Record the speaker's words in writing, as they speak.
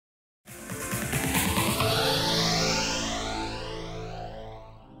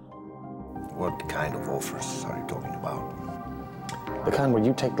What kind of offers are you talking about? The kind where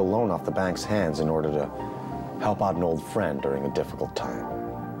you take the loan off the bank's hands in order to help out an old friend during a difficult time.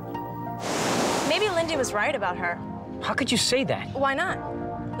 Maybe Lindy was right about her. How could you say that? Why not?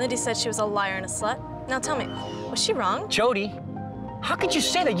 Lindy said she was a liar and a slut. Now tell me, was she wrong? Jody, how could you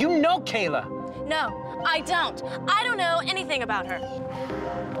say that? You know Kayla. No, I don't. I don't know anything about her.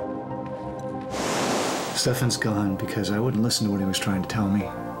 Stefan's gone because I wouldn't listen to what he was trying to tell me.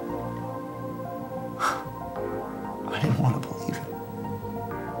 I didn't want to believe him.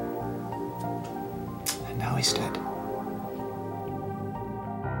 And now he's dead.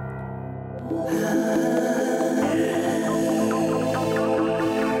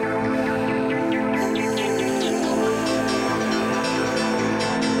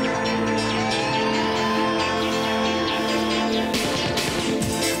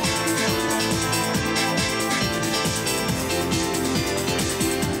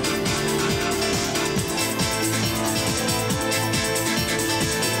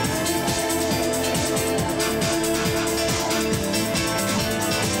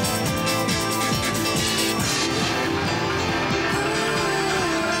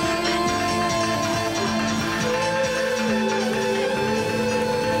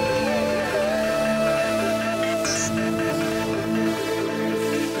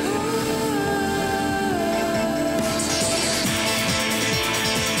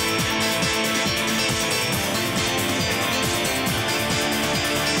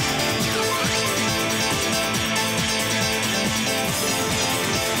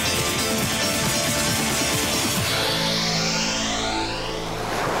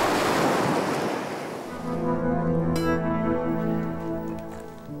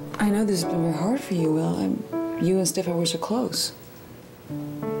 This has been very hard for you, Will. You and Stefan were so close.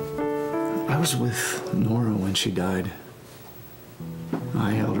 I was with Nora when she died.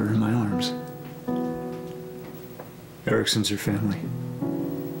 I held her in my arms. Erickson's her family.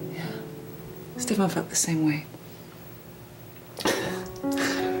 Yeah. Stefan felt the same way.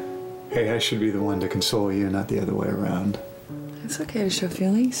 Hey, I should be the one to console you, not the other way around. It's okay to show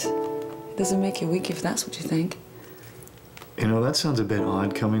feelings. It doesn't make you weak if that's what you think. You know, that sounds a bit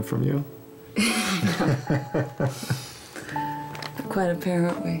odd coming from you. We're quite a pair,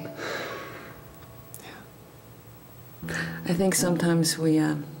 aren't we? Yeah. I think sometimes we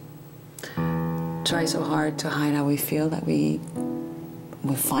try so hard to hide how we feel that we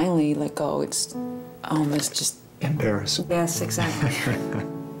finally let go. It's almost just embarrassing. Yes, exactly.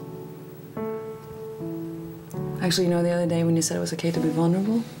 Actually, you know, the other day when you said it was okay to be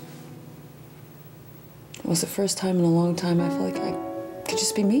vulnerable, it was the first time in a long time I felt like I could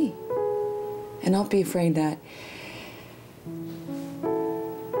just be me. And not be afraid that...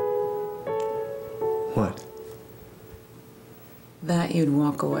 What? That you'd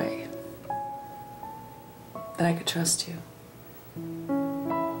walk away. That I could trust you.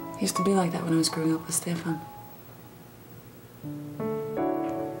 I used to be like that when I was growing up with Stefan.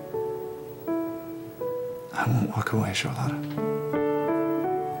 I won't walk away, Charlotta.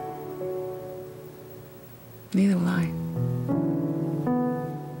 Neither will I.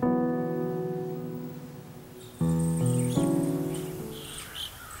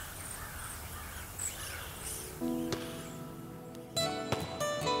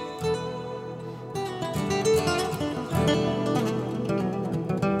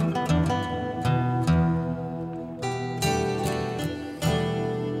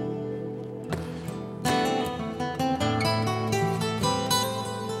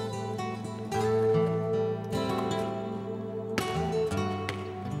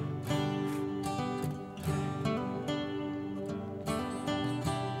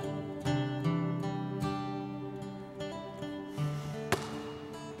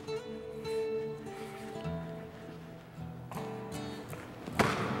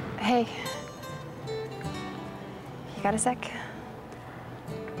 Hey, you got a sec?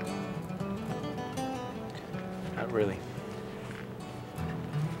 Not really.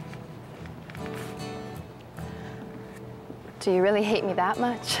 Do you really hate me that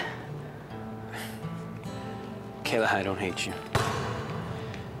much? Kayla, I don't hate you.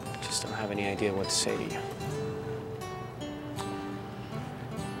 Just don't have any idea what to say to you.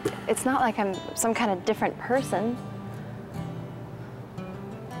 It's not like I'm some kind of different person.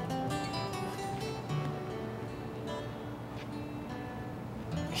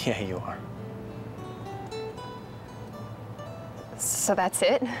 Yeah, you are. So that's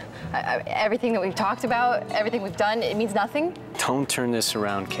it? Everything that we've talked about, everything we've done, it means nothing? Don't turn this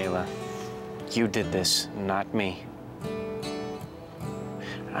around, Kayla. You did this, not me.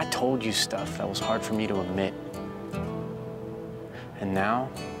 I told you stuff that was hard for me to admit. And now,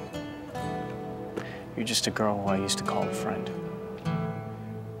 You're just a girl who I used to call a friend.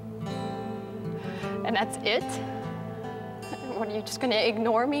 And that's it? What, are you just gonna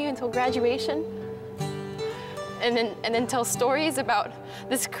ignore me until graduation? And then tell stories about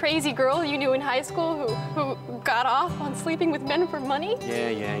this crazy girl you knew in high school who got off on sleeping with men for money?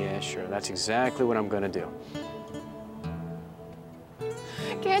 Yeah, sure. That's exactly what I'm gonna do.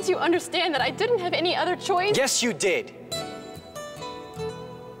 Can't you understand that I didn't have any other choice? Yes, you did.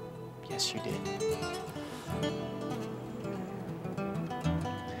 Yes, you did.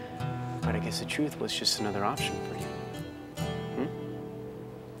 But I guess the truth was just another option for you.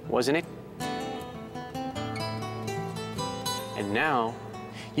 Wasn't it? And now,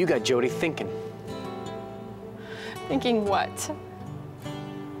 you got Jody thinking. Thinking what?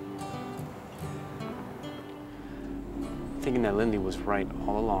 Thinking that Lindy was right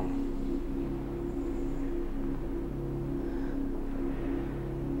all along.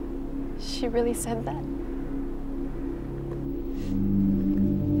 She really said that?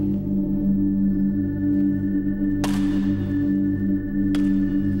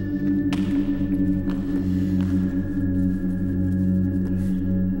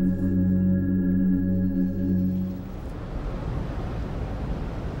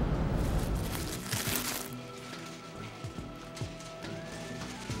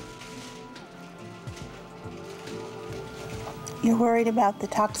 You're worried about the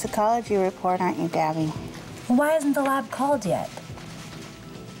toxicology report, aren't you, Gabby? Why isn't the lab called yet?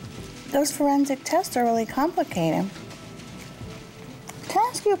 Those forensic tests are really complicated. Can I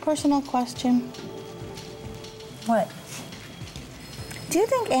ask you a personal question? What? Do you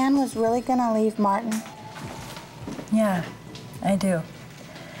think Anne was really gonna leave Martin? Yeah, I do.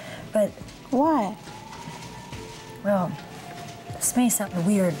 But... Why? Well, this may sound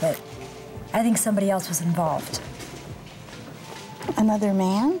weird, but I think somebody else was involved. Another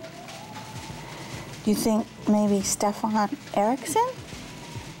man? Do you think maybe Stefan Eriksson?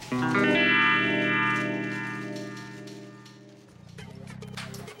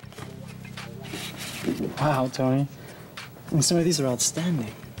 Wow, Tony. I mean, some of these are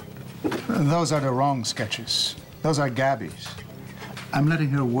outstanding. Those are the wrong sketches. Those are Gabby's. I'm letting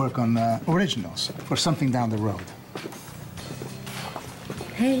her work on originals for something down the road.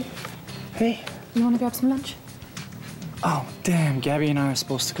 Hey. Hey. You want to grab some lunch? Oh, damn. Gabby and I are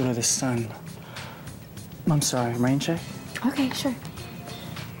supposed to go to the sun. I'm sorry. Rain check? Okay, sure.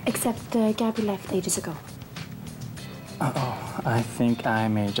 Except Gabby left ages ago. Uh-oh. I think I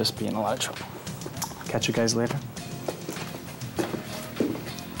may just be in a lot of trouble. Catch you guys later.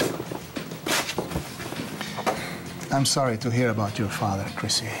 I'm sorry to hear about your father,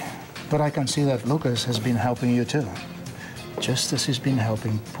 Tracy. But I can see that Lucas has been helping you too. Just as he's been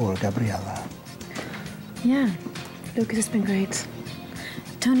helping poor Gabriella. Yeah. Lucas has been great.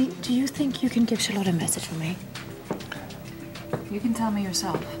 Tony, do you think you can give Charlotte a message for me? You can tell me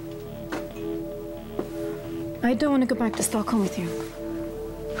yourself. I don't want to go back to Stockholm with you.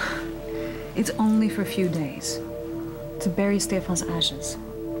 It's only for a few days. To bury Stefan's ashes.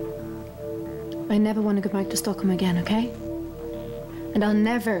 I never want to go back to Stockholm again, okay? And I'll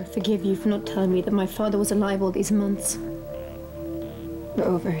never forgive you for not telling me that my father was alive all these months. We're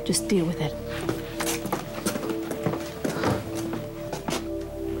over. Just deal with it.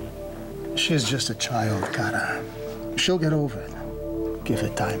 She's just a child, Cara. She'll get over it. Give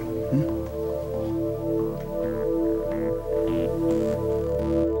it time.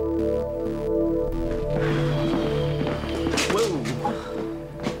 Whoa!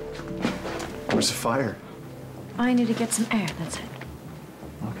 Where's the fire? I need to get some air, that's it.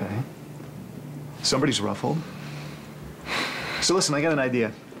 Okay. Somebody's ruffled. So listen, I got an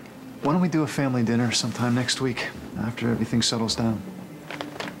idea. Why don't we do a family dinner sometime next week, after everything settles down?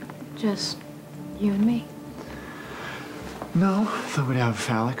 Just you and me. No, I thought we'd have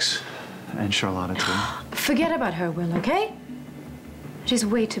Alex and Charlotta too. Forget about her, Will, okay? She's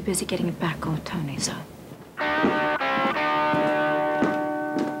way too busy getting it back on Tony, so.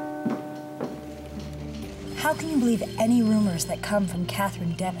 How can you believe any rumors that come from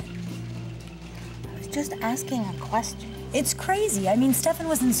Catherine Devon? I was just asking a question. It's crazy. I mean, Stefan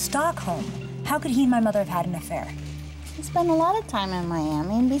was in Stockholm. How could he and my mother have had an affair? He spent a lot of time in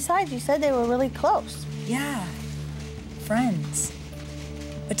Miami, and besides, you said they were really close. Yeah, friends.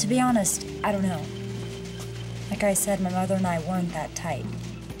 But to be honest, I don't know. Like I said, my mother and I weren't that tight.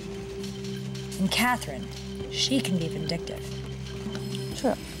 And Catherine, she can be vindictive.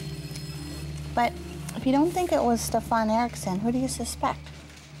 True. But if you don't think it was Stefan Eriksson, who do you suspect?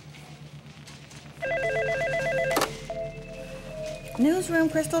 Newsroom,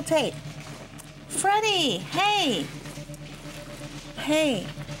 Crystal Tate. Freddie, hey. Hey.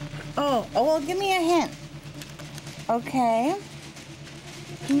 Oh, well, give me a hint. Okay.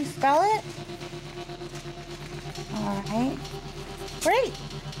 Can you spell it? All right. Great.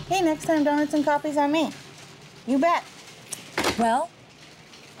 Hey, next time, donuts and coffees on me. You bet. Well?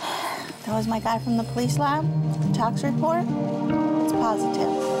 That was my guy from the police lab. The tox report. It's positive.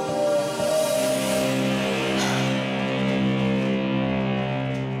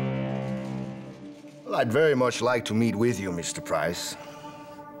 Well, I'd very much like to meet with you, Mr. Price.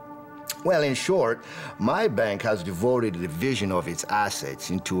 Well, in short, my bank has devoted a division of its assets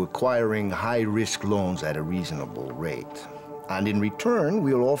into acquiring high-risk loans at a reasonable rate. And in return,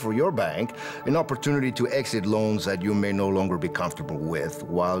 we'll offer your bank an opportunity to exit loans that you may no longer be comfortable with,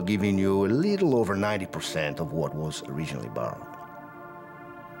 while giving you a little over 90% of what was originally borrowed.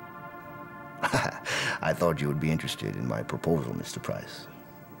 I thought you would be interested in my proposal, Mr. Price.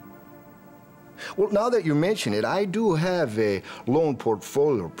 Well, now that you mention it, I do have a loan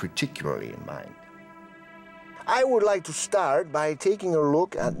portfolio particularly in mind. I would like to start by taking a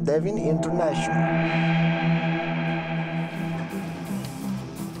look at Devon International.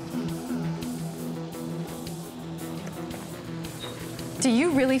 Do you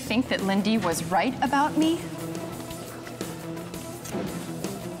really think that Lindy was right about me?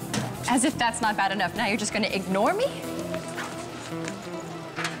 As if that's not bad enough, now you're just gonna ignore me?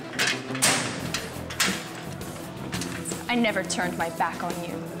 I never turned my back on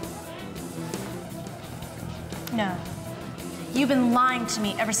you. No. You've been lying to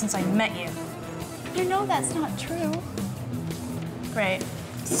me ever since I met you. You know that's not true. Great.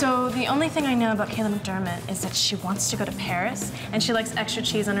 So the only thing I know about Kayla McDermott is that she wants to go to Paris and she likes extra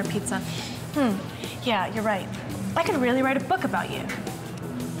cheese on her pizza. Yeah, you're right. I could really write a book about you.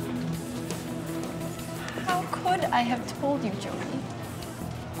 How could I have told you, Jody?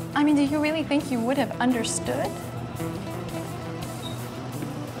 I mean, do you really think you would have understood?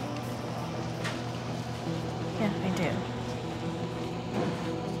 Yeah, I do.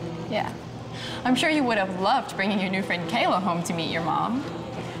 Yeah. I'm sure you would have loved bringing your new friend Kayla home to meet your mom.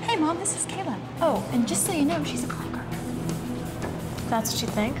 Hey, Mom, this is Kayla. Oh, and just so you know, she's a black girl. That's what you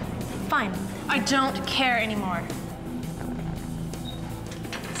think? Fine. I don't care anymore.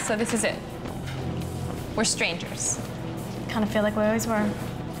 So this is it. We're strangers. Kind of feel like we always were.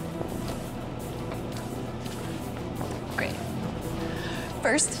 Great.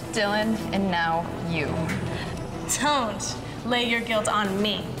 First Dylan, and now you. Don't lay your guilt on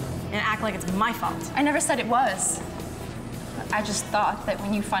me and act like it's my fault. I never said it was. I just thought that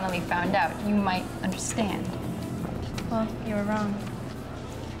when you finally found out, you might understand. Well, you were wrong.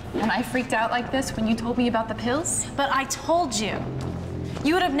 And I freaked out like this when you told me about the pills? But I told you.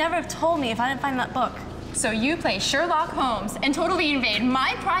 You would have never have told me if I didn't find that book. So you play Sherlock Holmes and totally invade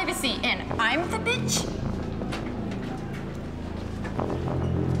my privacy, and I'm the bitch?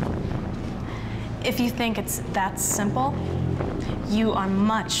 If you think it's that simple, you are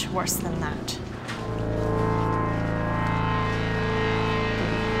much worse than that.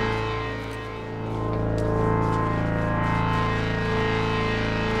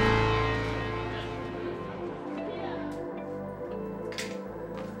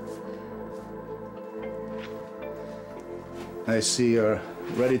 I see you're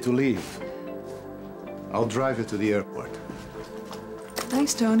ready to leave. I'll drive you to the airport.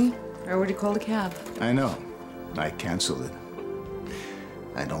 Thanks, Tony. I already called a cab. I know. I canceled it.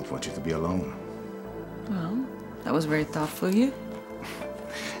 I don't want you to be alone. Well, that was very thoughtful of you.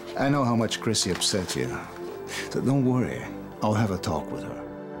 I know how much Chrissy upset you. So don't worry. I'll have a talk with her.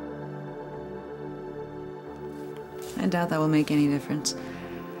 I doubt that will make any difference.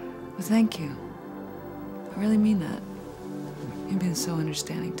 But thank you. I really mean that. You've been so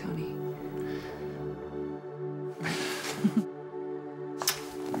understanding, Tony.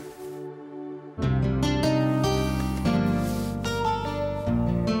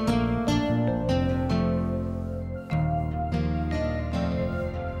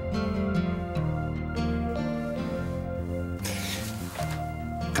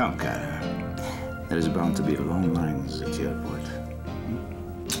 Come, Cara. There is bound to be long lines at the airport.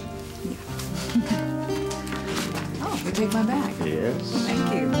 Oh, you take my bag. Yes.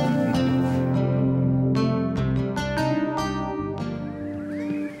 Thank you.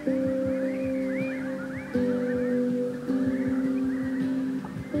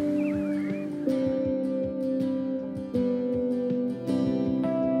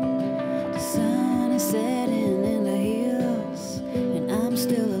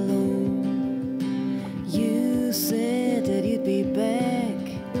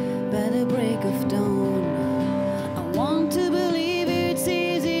 Want to believe it's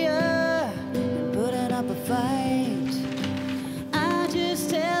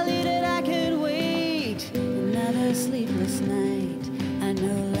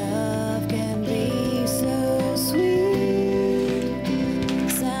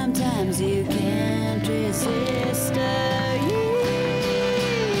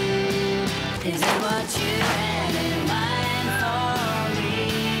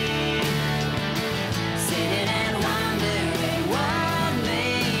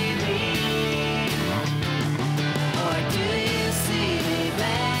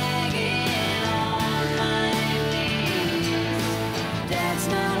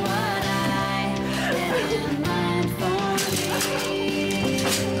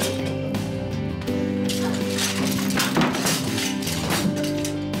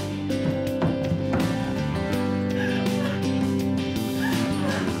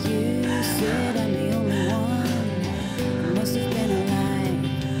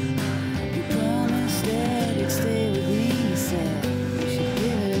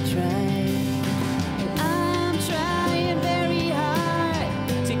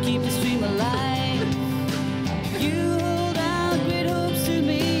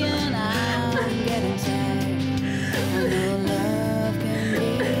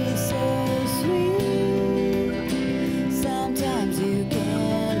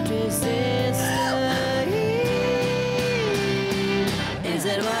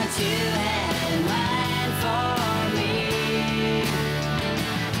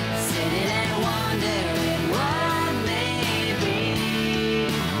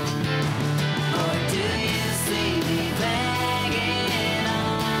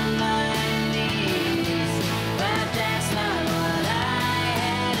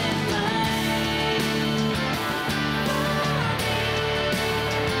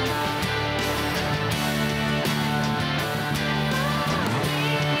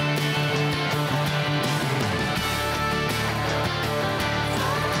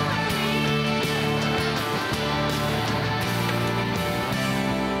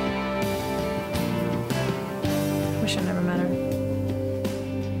Wish I never met her.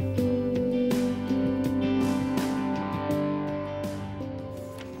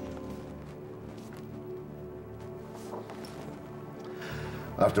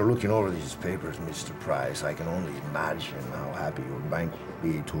 After looking over these papers, Mr. Price, I can only imagine how happy your bank would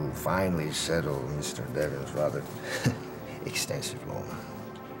be to finally settle Mr. Devin's rather extensive loan.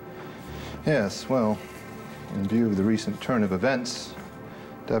 Yes, well, in view of the recent turn of events,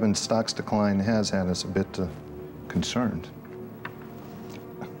 Devin's stock's decline has had us a bit concerned.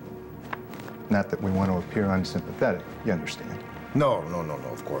 Not that we want to appear unsympathetic, you understand. No,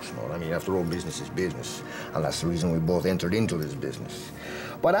 of course not. I mean, after all, business is business, and that's the reason we both entered into this business.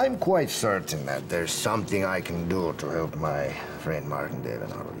 But I'm quite certain that there's something I can do to help my friend Marc and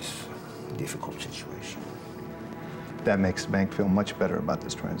Devin out of this difficult situation. That makes the bank feel much better about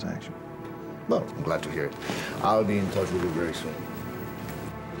this transaction. Well, I'm glad to hear it. I'll be in touch with you very soon.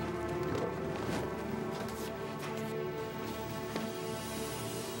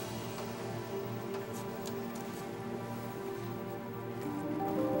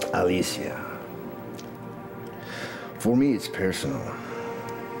 Alicia, for me it's personal.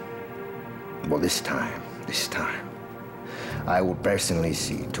 Well, this time, I will personally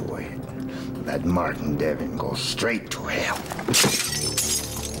see to it that Marc and Devin go straight to hell.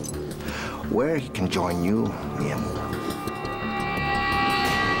 Where he can join you, mi amor.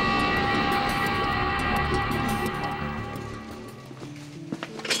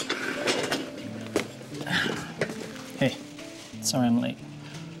 Hey, sorry I'm late.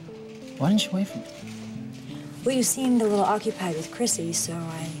 Why didn't you wait for me? Well, you seemed a little occupied with Chrissy, so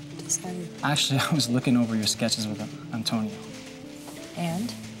I decided... Actually, I was looking over your sketches with Antonio.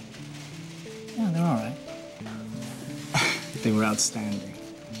 And? Yeah, they're all right. They were outstanding.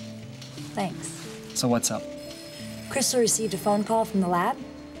 Thanks. So what's up? Crystal received a phone call from the lab,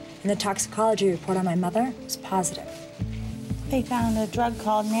 and the toxicology report on my mother was positive. They found a drug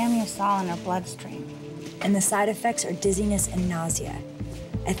called namusol in her bloodstream. And the side effects are dizziness and nausea.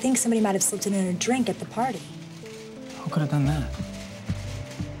 I think somebody might have slipped it in a drink at the party. Who could have done that?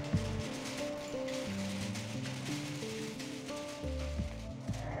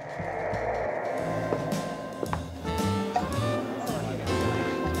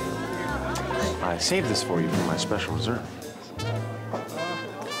 I saved this for you from my special reserve.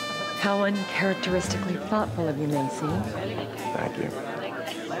 How uncharacteristically thoughtful of you, Macy. Thank you.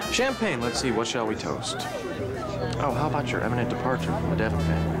 Champagne, let's see, what shall we toast? Oh, how about your imminent departure from the Devon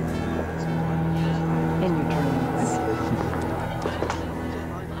family? In your dreams.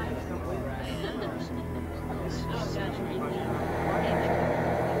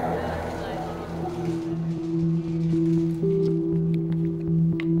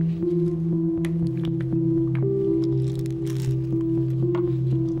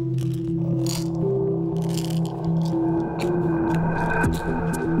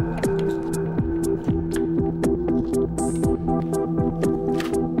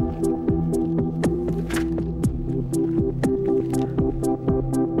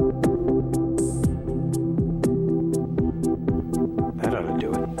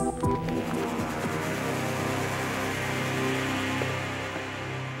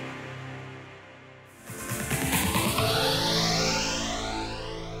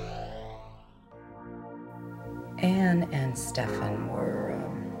 Anne and Stefan were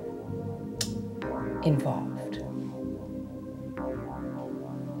involved.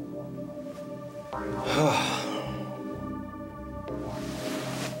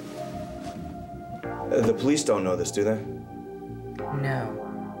 The police don't know this, do they? No.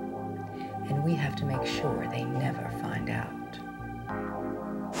 And we have to make sure they never find out.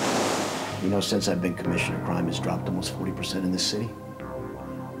 You know, since I've been commissioner, crime has dropped almost 40% in this city.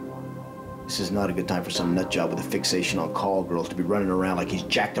 This is not a good time for some nut job with a fixation on call girls to be running around like he's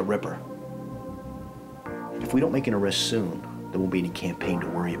Jack the Ripper. And if we don't make an arrest soon, there won't be any campaign to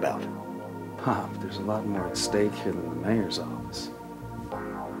worry about. Pop, there's a lot more at stake here than the mayor's office.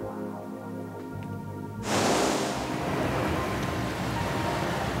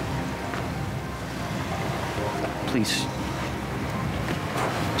 Please.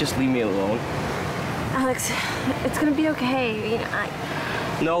 Just leave me alone. Alex, it's gonna be okay.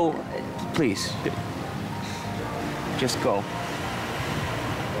 No, please. Just go.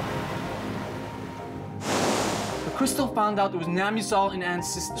 Crystal found out it was Namusol in Anne's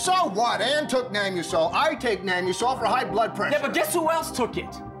system. So what? Anne took Namusol. I take Namusol for high blood pressure. Yeah, but guess who else took it?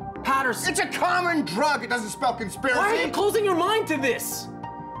 Patterson. It's a common drug. It doesn't spell conspiracy. Why are you closing your mind to this?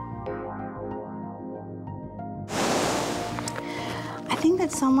 I think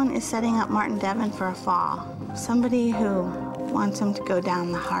that someone is setting up Martin Devon for a fall. Somebody who wants him to go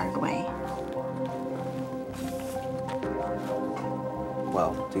down the hard way.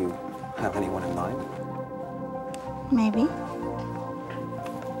 Well, do you have anyone in mind? Maybe.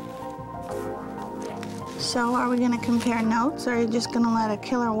 So are we gonna compare notes, or are you just gonna let a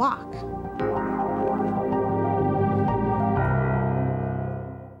killer walk?